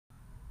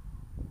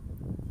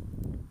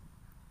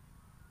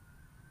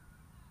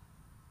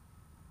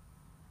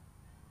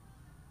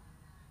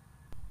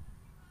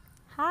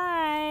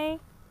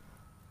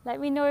Let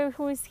me know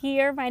who's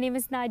here. My name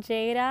is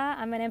Nadjejda.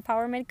 I'm an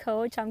empowerment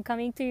coach. I'm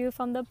coming to you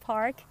from the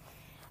park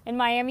in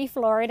Miami,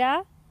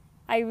 Florida.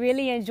 I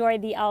really enjoy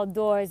the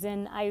outdoors,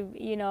 and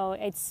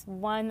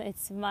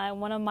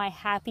one of my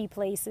happy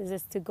places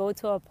is to go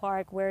to a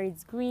park where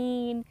it's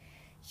green,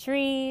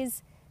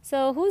 trees.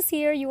 So who's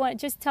here? You want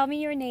just tell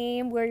me your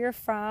name, where you're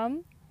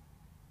from.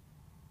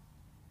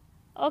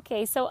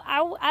 Okay, so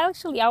I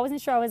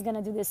wasn't sure I was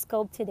gonna do this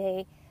scope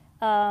today,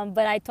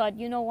 but I thought,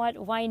 you know what,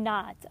 why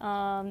not?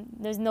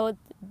 There's no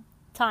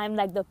time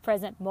like the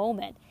present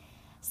moment.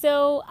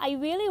 So I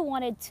really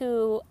wanted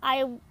to,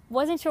 I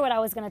wasn't sure what I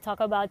was going to talk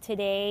about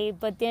today,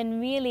 but then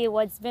really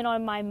what's been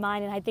on my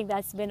mind, and I think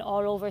that's been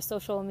all over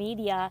social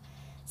media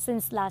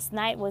since last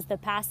night, was the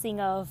passing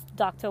of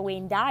Dr.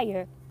 Wayne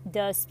Dyer,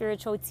 the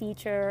spiritual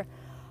teacher,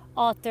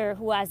 author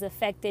who has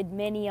affected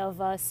many of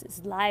us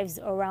lives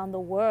around the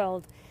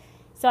world.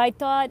 So I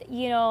thought,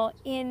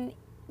 in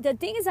the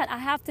thing is that I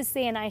have to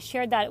say, and I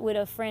shared that with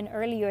a friend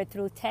earlier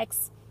through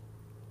text,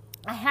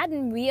 I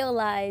hadn't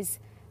realized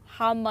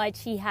how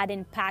much he had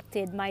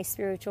impacted my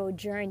spiritual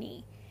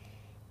journey.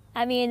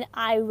 I mean,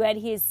 I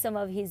read some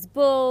of his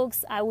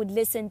books. I would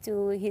listen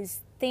to his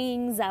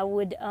things. I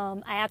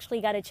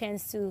actually got a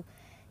chance to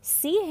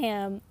see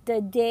him the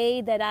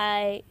day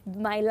that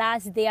my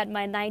last day at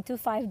my 9 to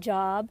 5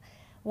 job,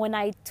 when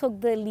I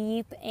took the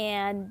leap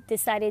and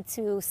decided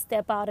to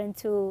step out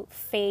into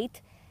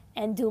faith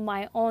and do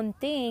my own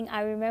thing.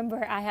 I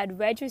remember I had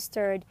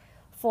registered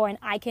for an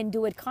I Can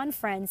Do It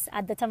conference.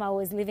 At the time I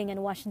was living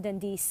in Washington,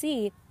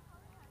 D.C.,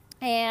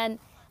 and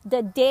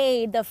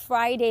the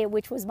Friday,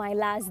 which was my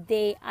last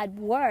day at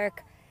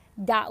work,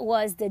 that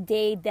was the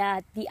day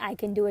that the I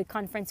Can Do It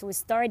conference was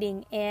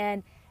starting.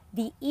 And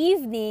the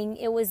evening,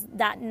 it was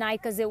that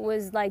night, because it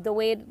was like the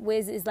way it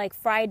was is like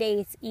Friday,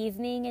 it's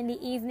evening in the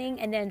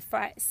evening, and then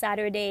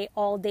Saturday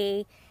all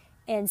day,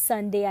 and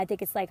Sunday, I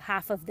think it's like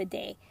half of the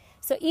day.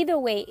 So either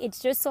way, it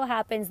just so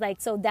happens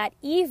so that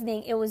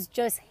evening, it was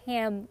just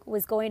him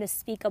was going to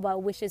speak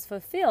about wishes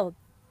fulfilled.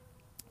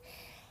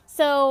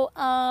 So,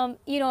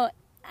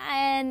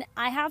 and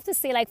I have to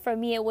say, for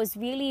me, it was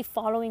really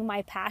following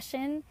my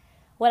passion,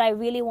 what I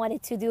really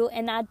wanted to do.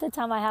 And at the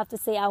time, I have to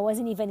say, I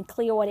wasn't even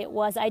clear what it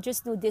was. I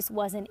just knew this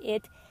wasn't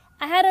it.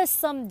 I had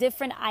some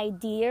different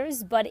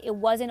ideas, but it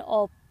wasn't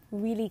all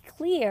really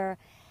clear.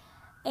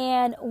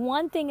 And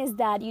one thing is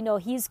that,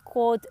 his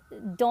quote,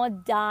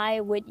 "Don't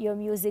die with your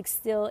music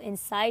still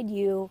inside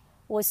you,"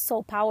 was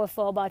so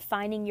powerful about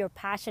finding your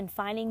passion,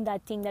 finding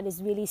that thing that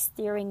is really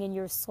stirring in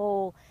your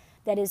soul,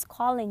 that is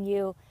calling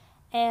you.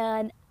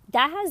 And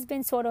that has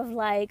been sort of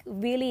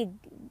really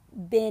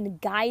been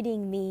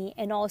guiding me,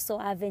 and also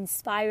I'm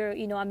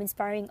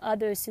inspiring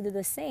others to do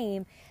the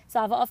same.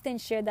 So I've often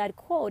shared that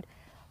quote.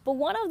 But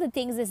one of the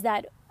things is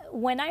that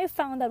when I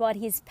found out about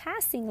his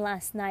passing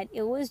last night,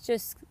 it was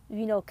just,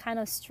 kind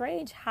of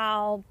strange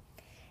how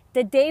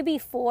the day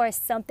before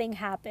something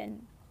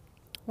happened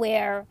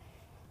where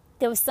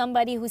there was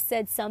somebody who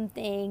said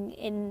something,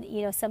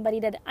 and, somebody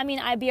that,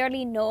 I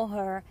barely know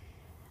her,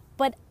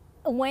 but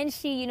when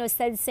she,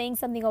 saying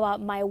something about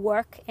my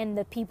work and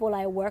the people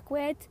I work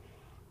with,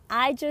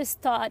 I just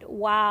thought,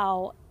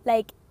 wow,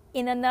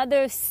 in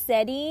another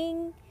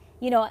setting,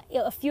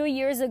 a few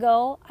years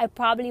ago, I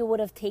probably would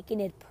have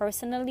taken it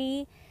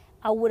personally.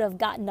 I would have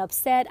gotten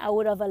upset. I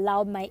would have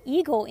allowed my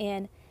ego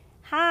in.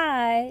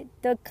 Hi,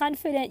 the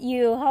confident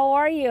you. How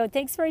are you?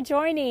 Thanks for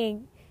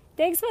joining.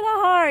 Thanks for the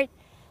heart.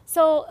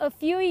 So a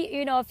few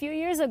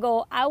years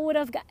ago, I would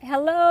have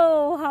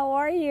hello, how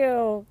are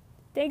you?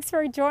 Thanks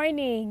for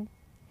joining.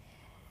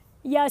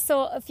 Yeah,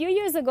 so a few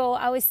years ago,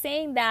 I was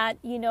saying that,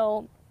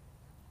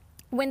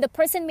 when the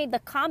person made the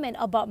comment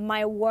about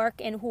my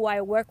work and who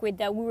I work with,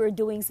 that we were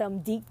doing some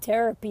deep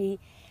therapy.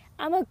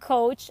 I'm a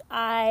coach.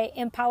 I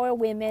empower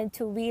women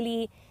to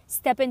really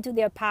step into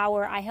their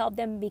power. I help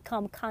them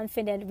become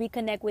confident,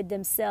 reconnect with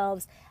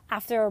themselves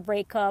after a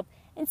breakup.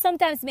 And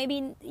sometimes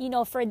maybe,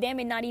 for them,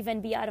 it not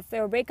even be out of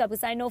a breakup,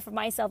 because I know for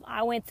myself,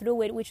 I went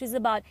through it, which is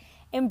about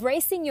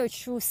embracing your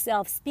true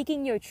self,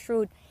 speaking your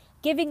truth,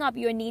 giving up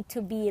your need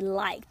to be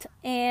liked.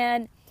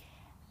 And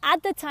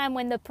at the time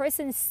when the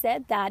person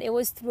said that, it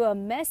was through a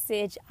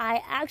message.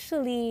 I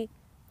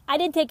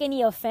didn't take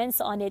any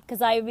offense on it,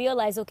 because I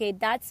realized, okay,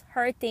 that's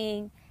her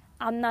thing.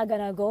 I'm not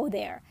going to go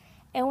there.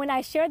 And when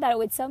I shared that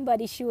with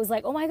somebody, she was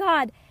like, oh my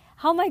God.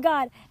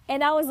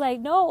 And I was like,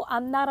 no,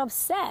 I'm not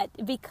upset,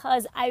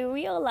 because I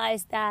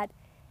realized that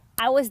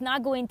I was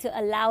not going to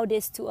allow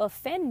this to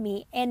offend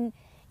me. And,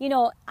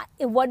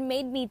 it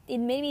made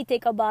me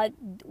think about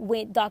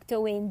Dr.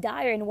 Wayne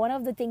Dyer. And one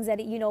of the things that,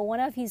 one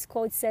of his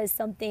quotes says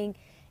something,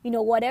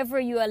 whatever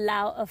you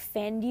allow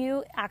offend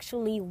you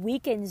actually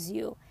weakens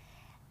you.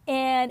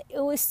 And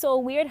it was so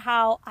weird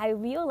how I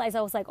realized,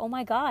 I was like, oh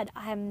my God,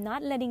 I'm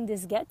not letting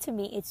this get to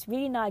me. It's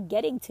really not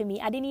getting to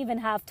me. I didn't even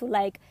have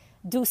to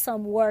do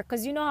some work.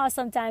 Because you know how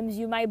sometimes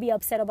you might be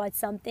upset about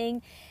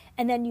something,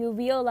 and then you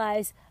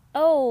realize,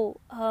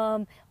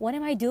 what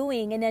am I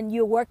doing? And then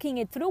you're working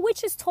it through,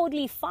 which is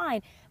totally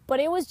fine.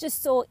 But it was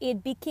just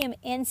it became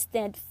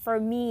instant for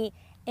me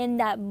in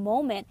that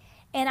moment.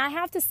 And I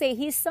have to say,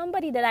 he's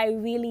somebody that I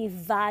really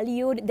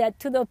valued, that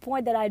to the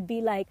point that I'd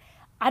be like,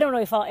 I don't know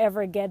if I'll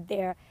ever get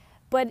there.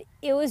 But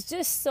it was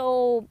just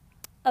so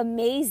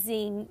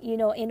amazing,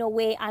 in a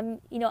way.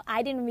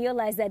 I didn't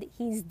realize that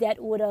his death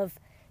would have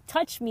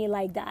touched me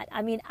like that.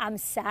 I mean, I'm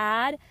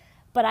sad,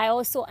 but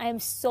I'm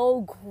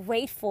so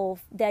grateful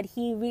that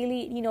he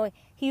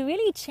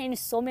really changed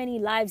so many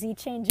lives. He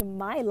changed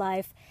my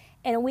life,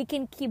 and we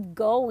can keep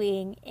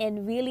going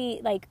and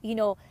really,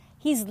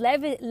 his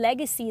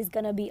legacy is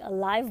going to be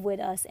alive with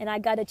us. And I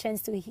got a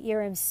chance to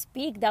hear him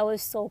speak. That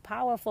was so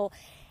powerful.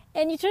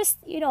 And you just,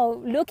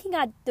 looking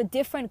at the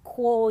different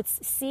quotes,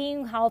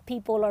 seeing how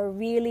people are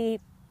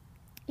really,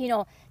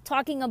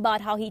 talking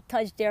about how he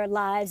touched their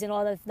lives and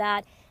all of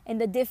that,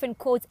 and the different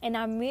quotes. And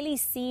I'm really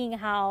seeing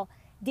how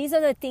these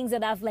are the things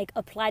that I've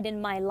applied in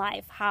my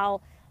life.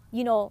 How,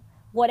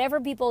 whatever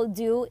people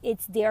do,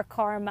 it's their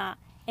karma.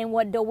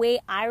 And the way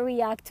I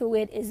react to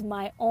it is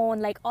my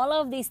own. All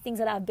of these things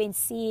that I've been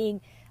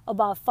seeing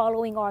about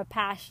following our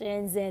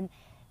passions and,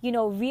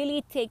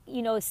 really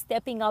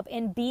stepping up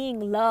and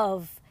being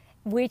love,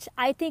 which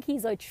I think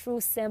he's a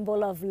true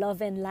symbol of love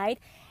and light.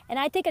 And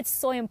I think it's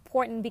so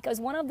important, because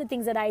one of the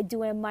things that I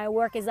do in my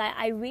work is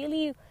I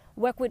really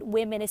work with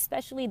women,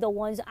 especially the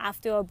ones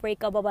after a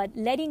breakup, about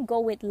letting go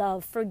with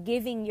love,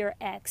 forgiving your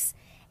ex,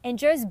 and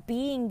just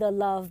being the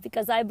love.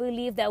 Because I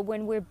believe that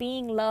when we're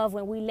being love,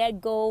 when we let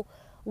go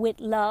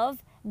with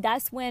love,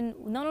 that's when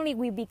not only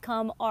we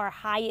become our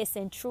highest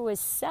and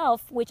truest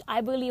self, which I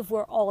believe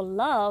we're all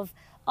love.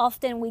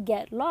 Often we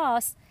get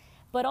lost,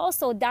 but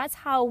also that's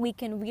how we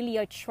can really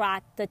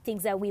attract the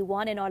things that we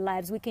want in our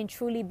lives. We can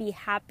truly be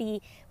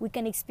happy. We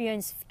can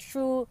experience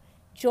true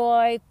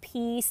joy,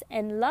 peace,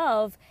 and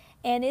love.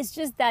 And it's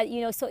just that,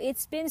 so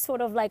it's been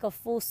sort of like a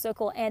full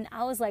circle. And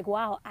I was like,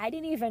 wow, I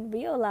didn't even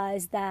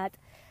realize that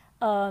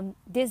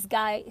this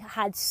guy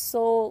had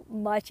so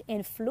much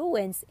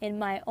influence in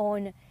my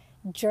own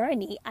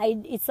journey.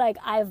 It's like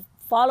I've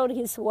followed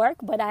his work,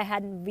 but I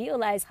hadn't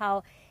realized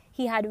how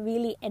he had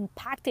really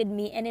impacted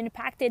me and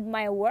impacted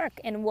my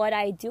work and what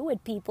I do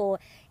with people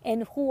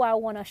and who I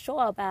want to show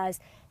up as.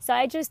 So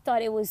I just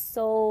thought it was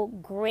so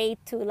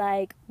great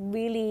to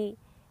really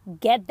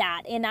get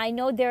that. And I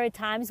know there are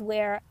times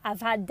where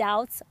I've had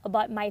doubts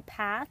about my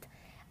path.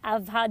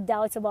 I've had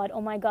doubts about,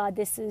 oh my God,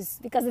 this is,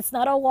 because it's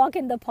not a walk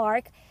in the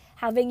park.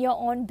 Having your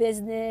own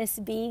business,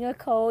 being a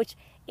coach,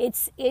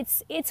 it's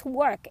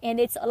work, and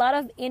it's a lot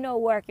of inner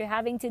work. You're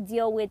having to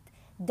deal with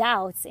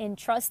doubts and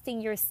trusting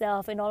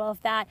yourself and all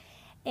of that.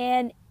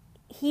 And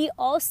he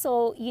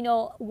also,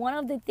 one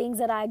of the things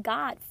that I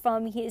got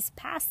from his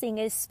passing,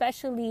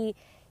 especially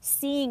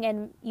seeing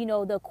and,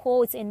 the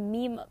quotes and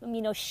me,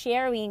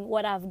 sharing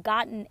what I've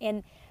gotten,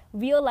 and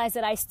realize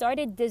that I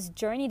started this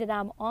journey that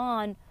I'm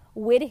on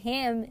with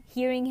him,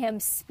 hearing him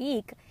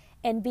speak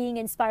and being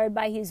inspired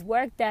by his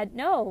work, that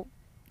no,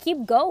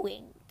 keep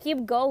going.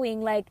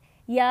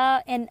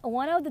 Yeah. And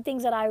one of the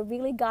things that I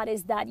really got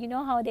is that,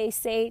 how they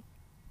say,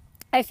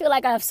 I feel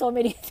like I have so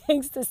many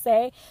things to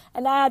say,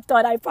 and I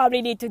thought I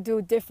probably need to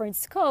do different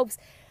scopes,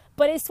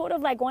 but it's sort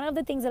of like one of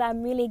the things that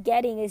I'm really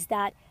getting is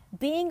that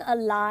being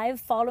alive,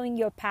 following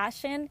your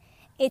passion,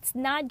 it's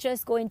not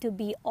just going to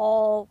be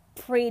all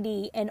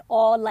pretty and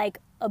all like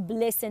a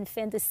bliss and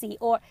fantasy,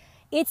 or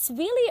it's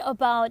really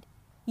about,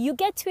 you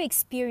get to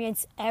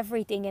experience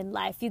everything in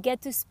life. You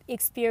get to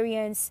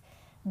experience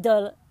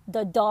the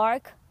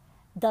dark,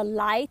 the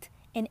light,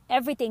 and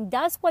everything.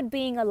 That's what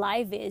being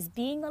alive is.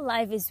 Being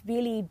alive is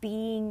really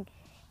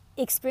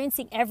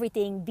experiencing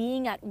everything,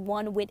 being at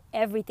one with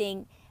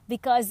everything,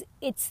 because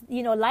it's,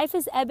 life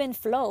is ebb and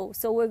flow.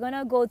 So we're going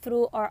to go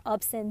through our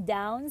ups and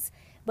downs,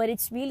 but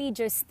it's really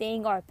just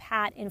staying our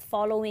path and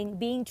following,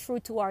 being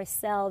true to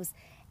ourselves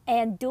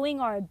and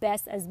doing our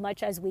best as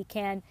much as we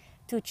can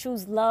to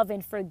choose love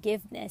and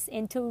forgiveness,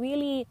 and to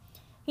really,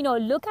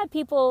 look at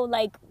people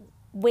like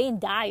Wayne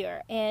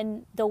Dyer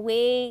and the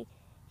way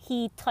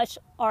he touched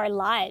our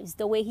lives,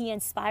 the way he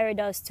inspired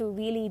us to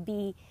really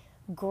be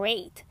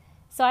great.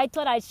 So I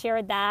thought I'd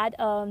share that.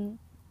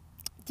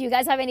 Do you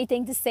guys have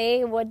anything to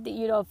say? What,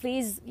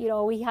 please,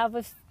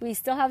 we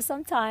still have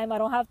some time. I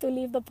don't have to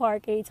leave the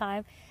park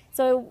anytime.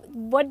 So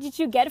what did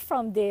you get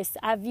from this?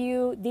 Are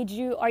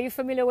you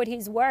familiar with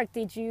his work?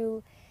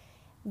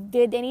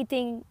 Did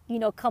anything,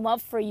 come up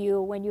for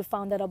you when you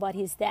found out about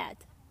his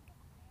death?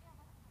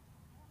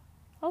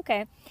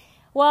 Okay.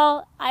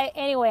 Well,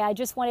 I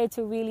just wanted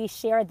to really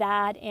share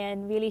that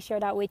and really share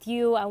that with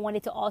you. I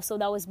wanted to also,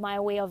 that was my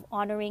way of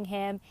honoring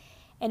him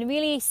and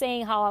really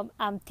saying how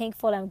I'm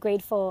thankful, I'm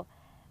grateful.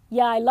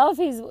 Yeah, I love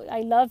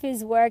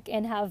his work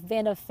and have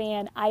been a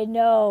fan. I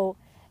know,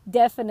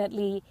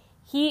 definitely.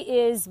 He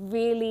is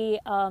really,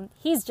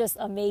 he's just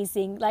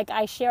amazing. Like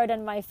I shared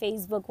on my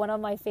Facebook, one of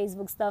my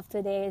Facebook stuff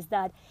today is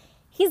that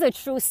he's a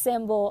true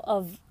symbol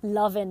of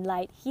love and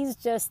light. He's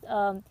just,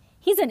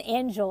 he's an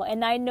angel.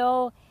 And I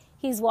know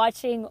he's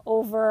watching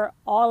over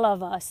all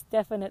of us,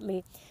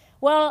 definitely.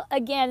 Well,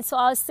 again, so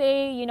I'll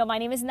say, my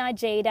name is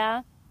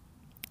Nadjejda.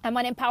 I'm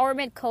an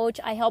empowerment coach.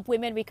 I help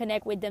women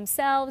reconnect with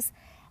themselves.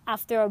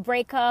 after a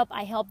breakup.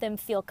 I help them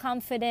feel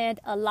confident,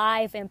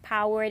 alive,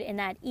 empowered, and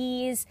at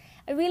ease.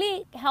 I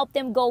really help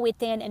them go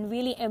within and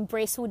really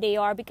embrace who they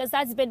are, because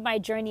that's been my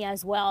journey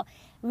as well.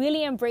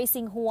 Really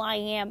embracing who I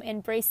am,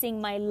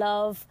 embracing my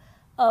love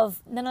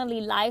of not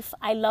only life.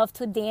 I love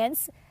to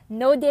dance.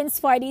 No dance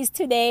parties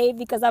today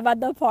because I'm at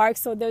the park,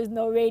 so there's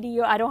no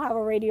radio. I don't have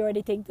a radio or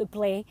anything to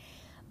play.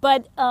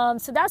 But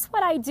so that's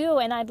what I do,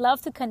 and I'd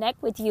love to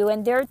connect with you.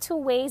 And there are two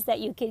ways that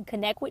you can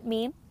connect with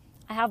me.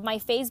 I have my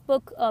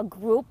Facebook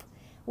group,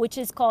 which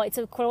is called, it's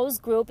a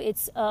closed group.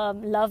 It's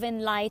Love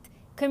and Light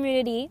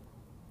Community.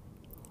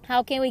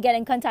 How can we get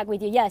in contact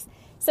with you? Yes.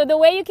 So the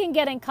way you can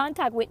get in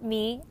contact with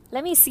me,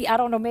 let me see. I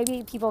don't know.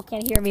 Maybe people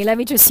can't hear me. Let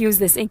me just use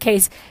this in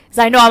case, because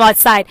I know I'm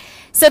outside.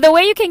 So the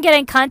way you can get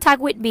in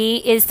contact with me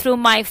is through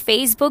my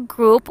Facebook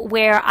group,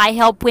 where I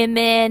help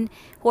women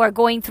who are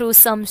going through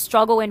some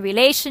struggle in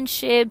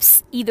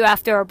relationships, either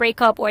after a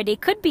breakup or they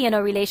could be in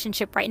a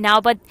relationship right now,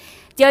 but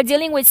they're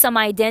dealing with some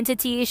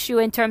identity issue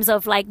in terms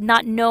of like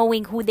not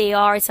knowing who they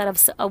are instead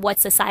of what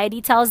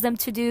society tells them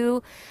to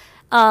do.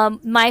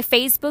 My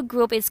Facebook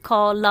group is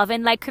called Love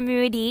and Light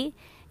Community.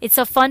 It's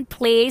a fun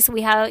place.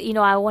 We have,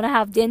 I want to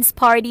have dance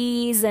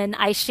parties, and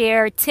I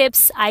share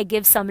tips. I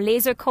give some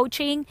laser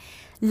coaching.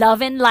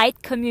 Love and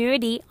Light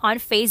Community on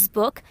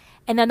Facebook.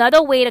 And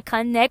another way to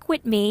connect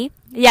with me,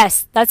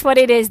 yes, that's what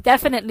it is.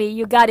 Definitely.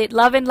 You got it.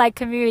 Love and Light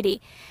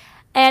Community.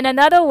 And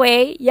another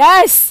way,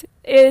 yes,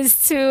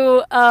 is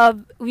to,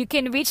 you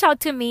can reach out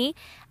to me.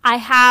 I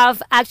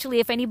have, actually,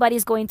 if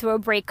anybody's going through a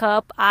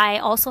breakup, I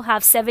also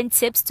have 7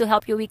 tips to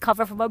help you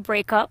recover from a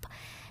breakup.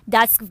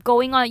 That's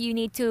going on. You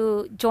need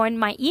to join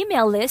my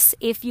email list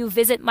if you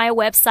visit my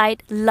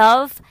website,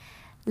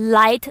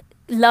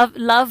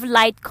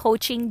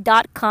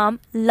 lovelightcoaching.com,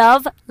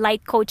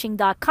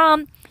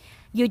 lovelightcoaching.com.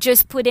 You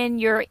just put in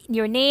your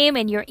name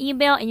and your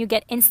email, and you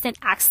get instant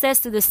access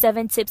to the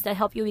 7 tips that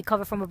help you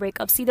recover from a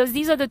breakup. See,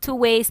 these are the 2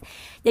 ways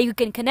that you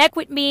can connect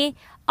with me.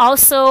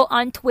 Also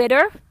on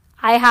Twitter,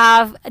 I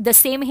have the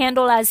same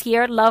handle as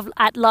here,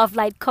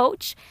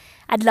 @lovelightcoach.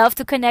 I'd love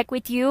to connect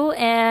with you.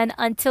 And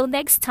until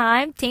next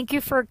time, thank you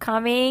for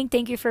coming.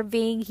 Thank you for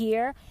being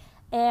here.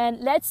 And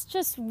let's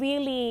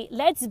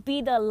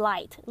be the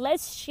light.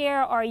 Let's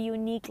share our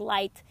unique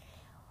light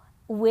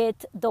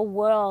with the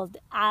world,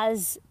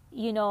 as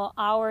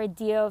our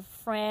dear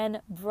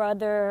friend,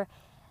 brother,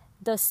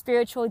 the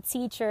spiritual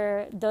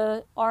teacher,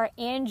 our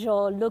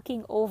angel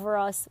looking over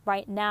us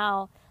right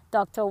now,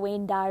 Dr.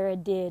 Wayne Dyer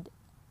did.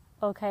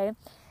 Okay?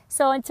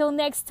 So until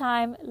next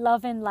time,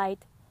 love and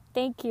light.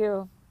 Thank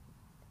you.